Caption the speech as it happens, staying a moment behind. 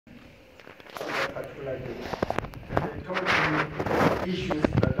that particular day. And they told me issues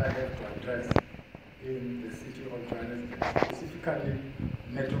that I have to address in the city of Johannesburg, specifically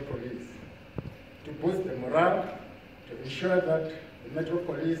Metro Police, to boost the morale, to ensure that the Metro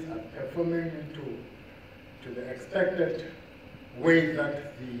Police are performing to the expected way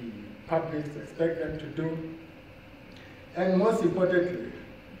that the public expect them to do, and most importantly,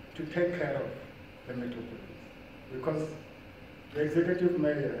 to take care of the Metro Police. Because the executive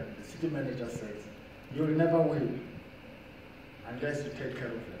mayor, the city manager says, you'll never win unless you take care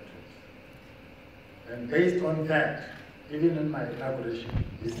of your troops. And based on that, even in my inauguration,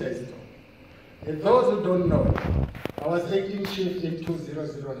 he says so. And those who don't know, I was 18 chief in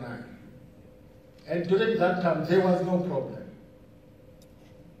 2009. And during that time, there was no problem.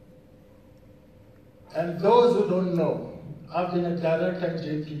 And those who don't know, I've been a director in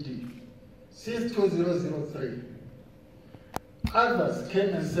JMPD since 2003. Others came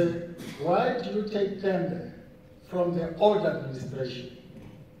and said, why do you take them from the old administration?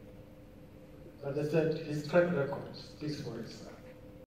 But they said his track record speaks for itself.